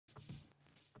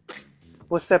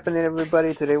What's happening,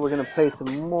 everybody? Today we're gonna play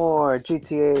some more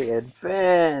GTA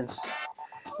Advance.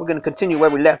 We're gonna continue where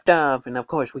we left off, and of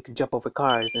course we can jump over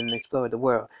cars and explore the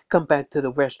world. Come back to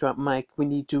the restaurant, Mike. We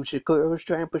need to secure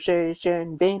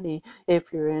transportation, Vinny.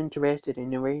 If you're interested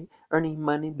in earning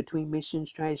money between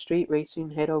missions, try street racing.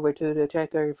 Head over to the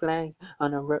checkered flag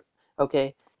on a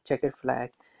okay, checkered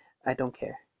flag. I don't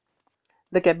care.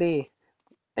 Look at me.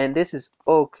 And this is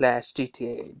old class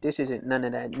GTA. This isn't none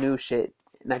of that new shit.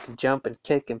 And I can jump and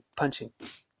kick and punch and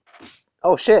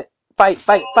oh shit! Fight,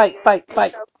 fight, fight, fight,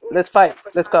 fight! Let's fight.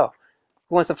 Let's go.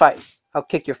 Who wants to fight? I'll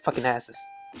kick your fucking asses.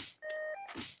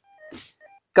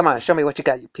 Come on, show me what you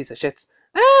got, you piece of shits.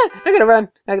 Ah! I gotta run.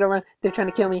 I gotta run. They're trying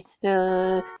to kill me.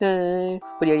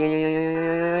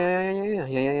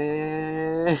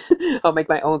 I'll make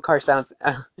my own car sounds.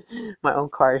 My own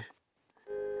car.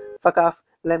 Fuck off.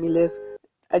 Let me live.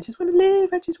 I just wanna live.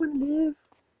 I just wanna live.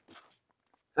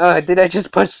 Did I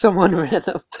just punch someone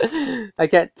random? I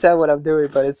can't tell what I'm doing,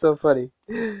 but it's so funny.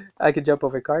 I can jump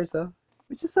over cars though,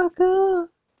 which is so cool.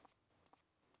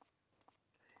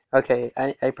 Okay,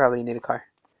 I probably need a car.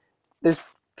 There's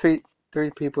three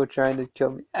people trying to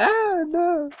kill me. Ah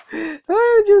no!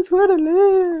 I just want to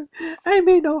live. I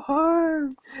mean no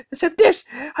harm. Except this.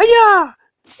 Hiya!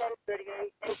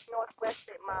 1038 Northwest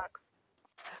St. Mark's.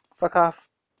 Fuck off.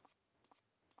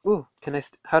 Ooh,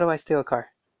 how do I steal a car?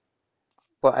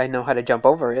 Well, I know how to jump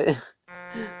over it.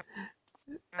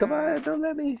 Come on, don't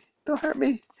hurt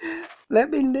me.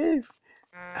 Let me live.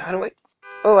 How do I?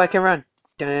 Oh, I can run.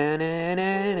 I'm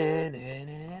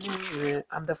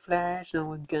the Flash, no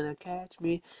one gonna catch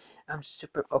me. I'm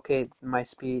super. Okay, my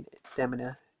speed,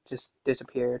 stamina just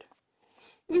disappeared.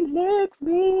 It left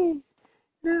me.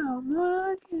 Now I'm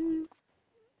walking.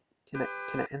 Can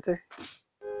I enter?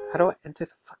 How do I enter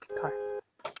the fucking car?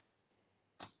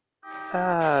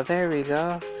 Ah, there we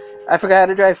go. I forgot how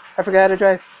to drive. I forgot how to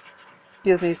drive.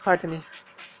 Excuse me, pardon me.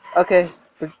 Okay,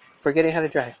 forgetting how to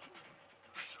drive.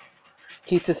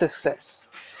 Key to success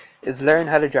is learn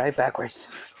how to drive backwards.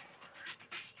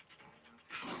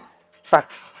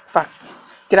 Fuck, fuck.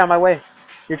 Get out of my way.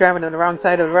 You're driving on the wrong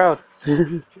side of the road.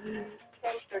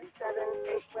 1037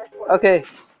 Okay,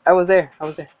 I was there. I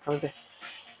was there. I was there.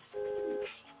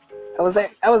 I was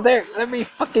there. I was there. Let me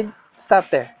fucking stop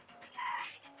there.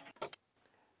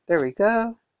 There we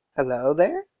go. Hello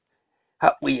there.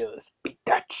 Hot Wheels. Big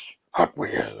Dutch. Hot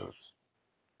Wheels.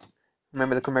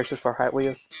 Remember the commercials for Hot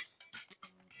Wheels?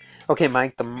 Okay,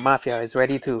 Mike, the mafia is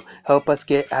ready to help us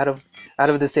get out of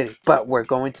the city, but we're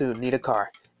going to need a car.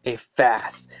 A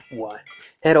fast one.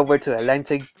 Head over to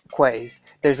Atlantic Quays.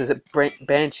 There's a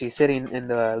Banshee sitting in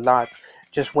the lot,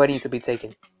 just waiting to be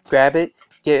taken. Grab it,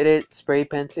 get it spray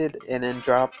painted, and then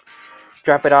drop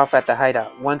it off at the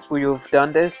hideout. Once you've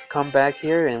done this, come back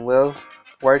here and we'll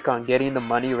work on getting the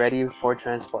money ready for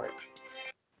transport.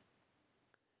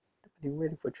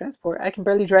 Ready for transport? I can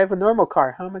barely drive a normal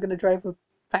car. How am I going to drive a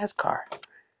fast car?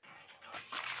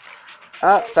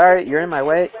 Oh, sorry, you're in my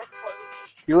way.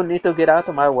 You need to get out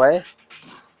of my way.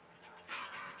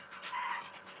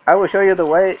 I will show you the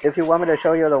way if you want me to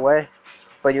show you the way.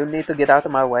 But you need to get out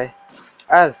of my way.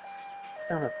 Ah,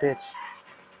 son of a bitch.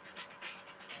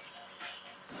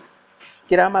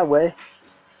 Get out of my way.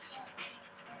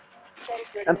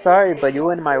 I'm sorry, but you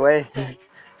in my way.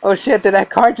 Oh shit, did that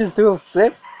car just do a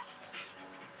flip?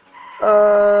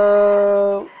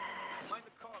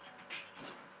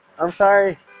 I'm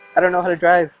sorry. I don't know how to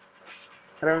drive.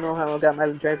 I don't know how I got my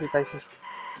driver's license.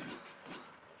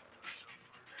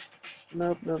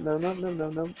 Nope, nope, no, no, no, no,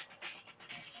 no.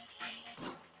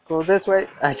 Go this way.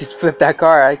 I just flipped that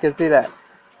car. I can see that.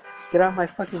 Get out of my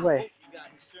fucking way.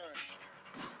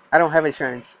 I don't have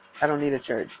insurance. I don't need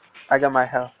insurance. I got my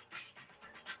health.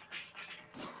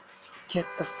 Get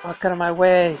the fuck out of my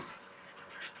way.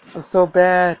 I'm so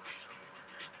bad.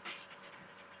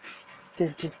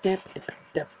 I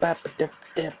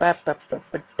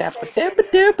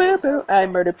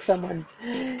murdered someone.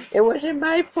 It wasn't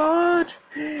my fault.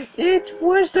 It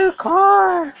was the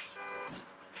car.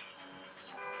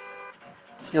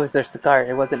 It was just the car.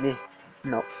 It wasn't me.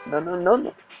 No, no, no, no,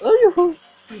 no. Oh,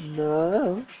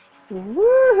 no.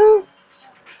 Woohoo.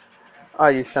 Oh,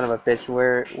 you son of a bitch.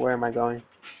 Where am I going?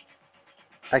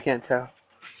 I can't tell.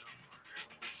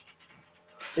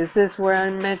 Is this where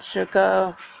I'm meant to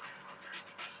go?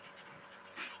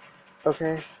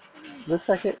 Okay. Looks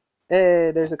like it.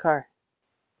 Hey, there's a car.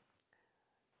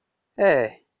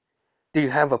 Hey, do you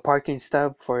have a parking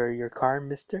stub for your car,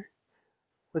 mister?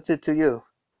 What's it to you?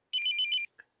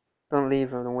 Don't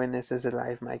leave the witnesses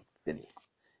alive, Mike Vinny.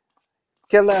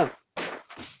 Kill them!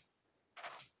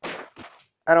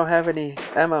 I don't have any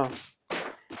ammo.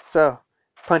 So,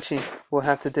 punching will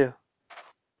have to do.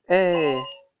 Hey,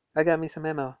 I got me some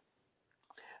ammo.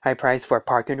 High price for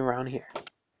parking around here.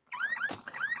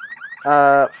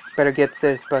 Better get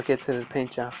this bucket to the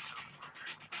paint job.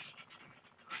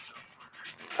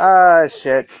 Ah,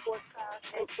 shit.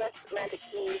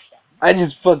 I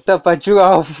just fucked up. I drew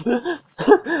off.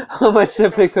 How much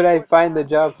simply could I find the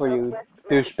job for you,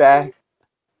 douchebag?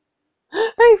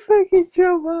 I fucking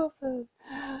drove off.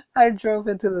 I drove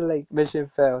into the lake.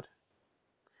 Mission failed.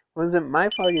 Wasn't my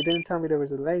fault you didn't tell me there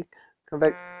was a lake. Come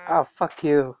back. Oh, fuck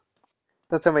you.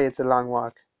 Don't tell me it's a long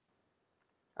walk.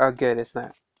 Oh, good, it's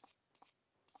not.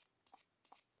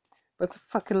 But it's a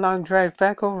fucking long drive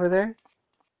back over there.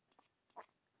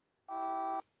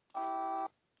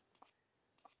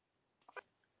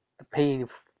 The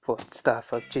painful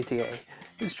stuff of GTA.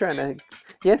 Just trying to...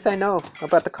 Yes, I know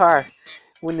about the car.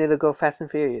 We need to go Fast and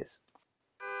Furious.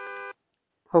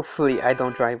 Hopefully I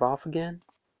don't drive off again.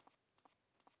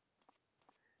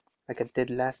 Like I did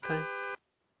last time.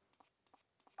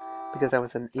 Because I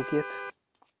was an idiot.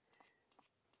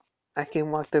 I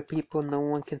can walk the people, no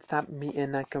one can stop me,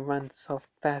 and I can run so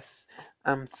fast.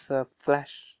 I'm so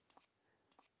flash.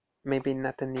 Maybe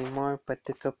not anymore, but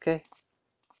it's okay.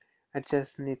 I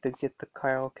just need to get the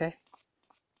car, okay?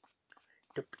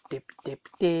 You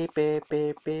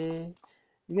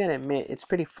gotta admit, it's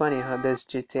pretty funny how this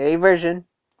GTA version.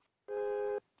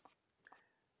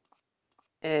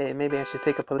 Hey, maybe I should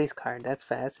take a police car. That's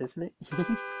fast, isn't it?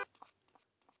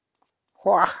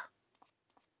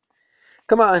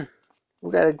 Come on.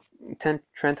 We got a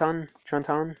Trenton.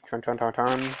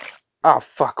 Oh,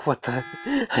 fuck, what the?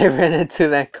 I ran into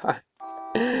that car.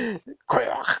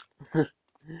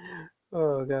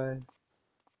 Oh, God.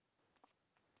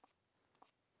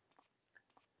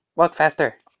 Walk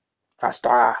faster.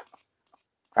 Faster.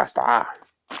 Faster.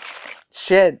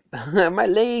 Shit. My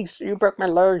legs. You broke my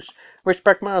legs.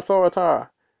 Respect my authority.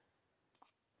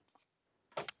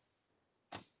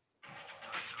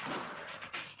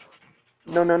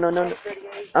 No, no, no, no, no.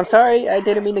 I'm sorry. I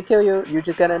didn't mean to kill you. You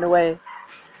just got in the way.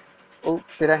 Oh,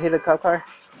 did I hit a cop car?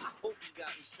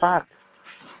 Fuck.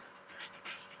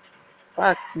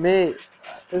 Fuck me.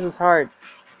 This is hard.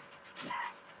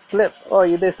 Flip. Oh,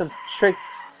 you did some tricks.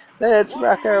 Let's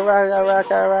rock.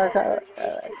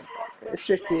 It's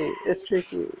tricky. It's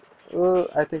tricky. Oh,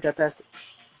 I think I passed it.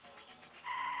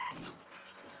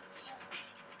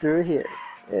 It's through here.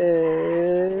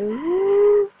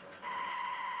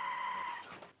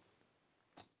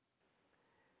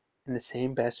 And the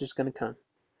same bastard's gonna come.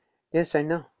 Yes, I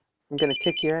know. I'm gonna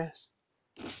kick your ass.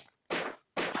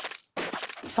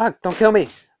 Fuck, don't kill me.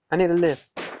 I need to live.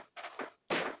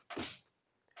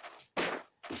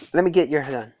 Let me get your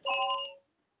gun.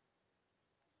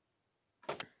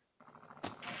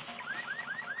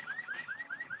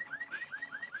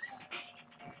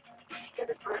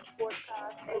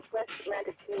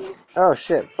 Oh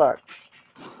shit, fuck.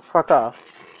 Fuck off.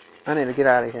 I need to get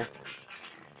out of here.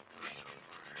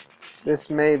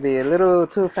 This may be a little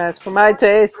too fast for my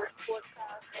taste.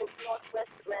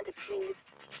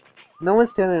 No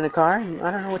one's stealing the car. I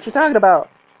don't know what you're talking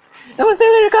about. No one's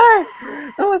stealing the car.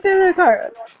 No one's stealing the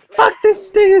car. Fuck,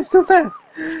 this thing is too fast.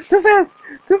 Too fast.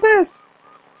 Too fast.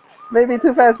 Maybe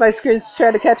too fast. My screen's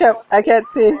trying to catch up. I can't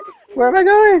see. Where am I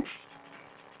going?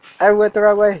 I went the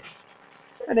wrong way.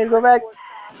 I need to go back.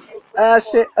 Ah,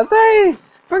 shit. I'm sorry.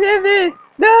 Forgive me.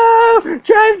 No!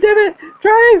 Drive, damn it.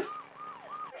 Drive.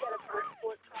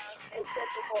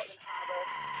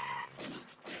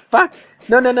 Fuck.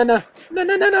 No, no, no, no. No,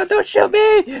 no, no, no. Don't shoot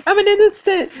me. I'm an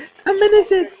innocent. I'm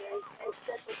innocent.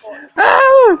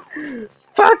 Oh!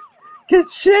 Fuck. Good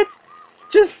shit.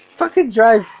 Just fucking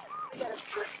drive.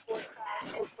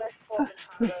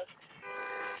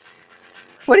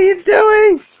 What are you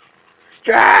doing?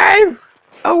 Drive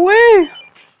away.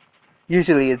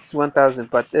 Usually it's 1,000,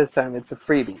 but this time it's a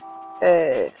freebie.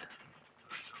 Hey.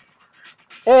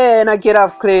 Hey, and I get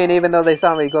off clean even though they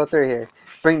saw me go through here.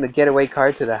 Bring the getaway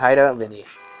car to the hideout venue.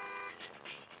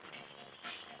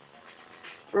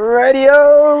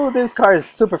 Radio! This car is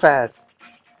super fast.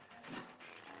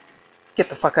 Get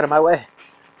the fuck out of my way.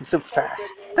 I'm super fast.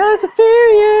 Fast and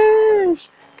Furious!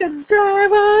 Gonna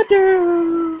drive on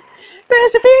through.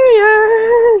 Fast and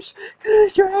Furious! Gonna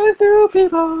drive through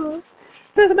people.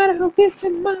 Doesn't matter who gets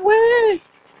in my way.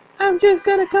 I'm just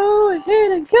gonna go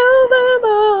ahead and kill them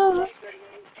all.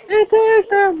 And take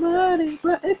their money.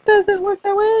 But it doesn't work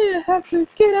that way. I have to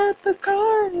get out the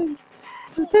car and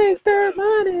to take their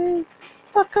money.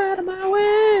 Fuck out of my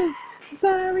way. I'm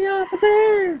sorry,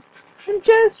 officer. I'm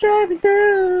just driving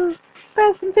through.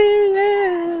 Fast and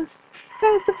Furious.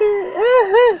 Fast and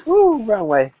Furious. Ooh, wrong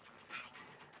way.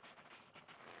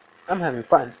 I'm having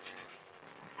fun.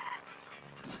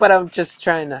 But I'm just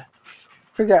trying to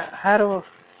figure out how to...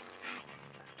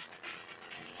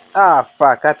 Ah,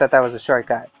 fuck. I thought that was a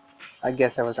shortcut. I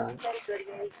guess I was wrong.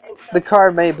 1038. The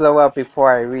car may blow up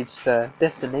before I reach the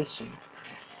destination.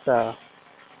 So,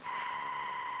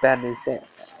 bad news there.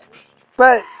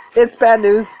 But it's bad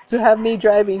news to have me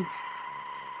driving.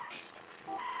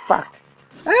 Fuck.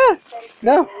 Ah!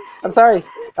 No! I'm sorry.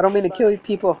 I don't mean to kill you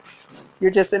people.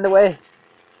 You're just in the way.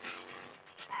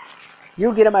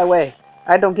 You get in my way.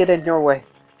 I don't get in your way.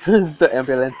 This is the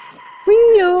ambulance.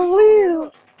 Wheel,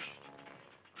 wheel.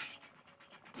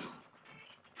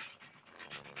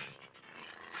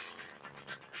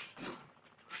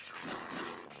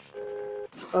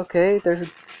 Okay, there's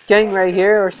a gang right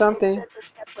here or something.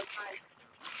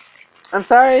 I'm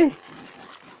sorry.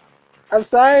 I'm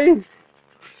sorry.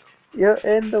 You're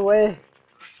in the way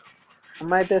of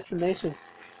my destinations.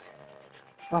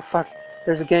 Oh fuck.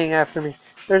 There's a gang after me.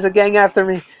 There's a gang after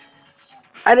me.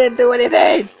 I didn't do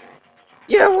anything.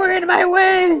 You were in my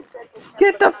way.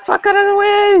 Get the fuck out of the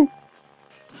way.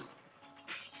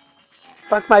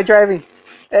 Fuck my driving.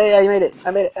 Hey, I made it.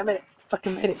 I made it. I made it.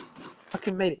 Fucking made it.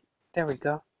 Fucking made it. There we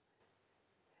go.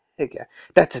 Okay.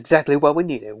 That's exactly what we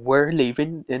needed. We're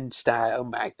leaving in style,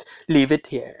 Mike. Leave it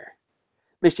here.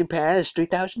 Mission pass,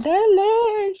 $3,000.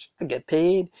 I get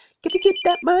paid. Get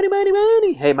that money, money,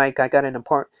 money. Hey, Mike, I got an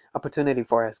important opportunity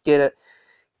for us. Get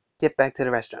back to the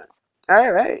restaurant.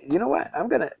 All right. You know what? I'm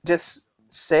gonna just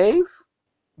save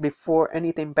before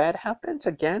anything bad happens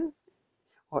again,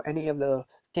 or any of the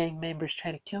gang members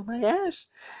try to kill my ass.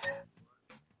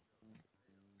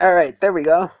 All right, there we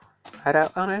go.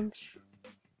 Hideout on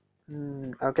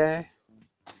him. Okay.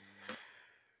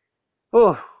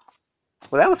 Oh,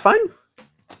 well, that was fun.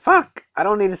 Fuck, I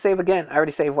don't need to save again. I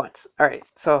already saved once. Alright,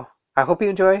 so I hope you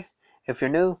enjoy. If you're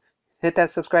new, hit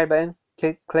that subscribe button.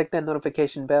 Click that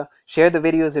notification bell. Share the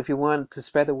videos if you want to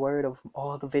spread the word of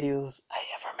all the videos I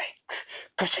ever make.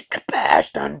 Cause it's the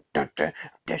best. Dun, dun, dun.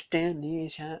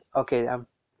 Destination. Okay,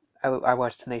 I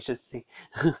watched Tenacious D.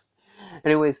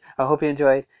 Anyways, I hope you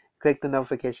enjoyed. Click the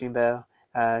notification bell.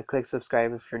 Click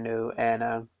subscribe if you're new.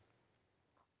 And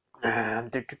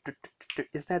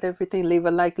is that everything? Leave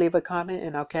a like, leave a comment,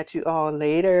 and I'll catch you all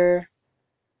later.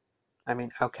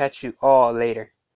 I'll catch you all later.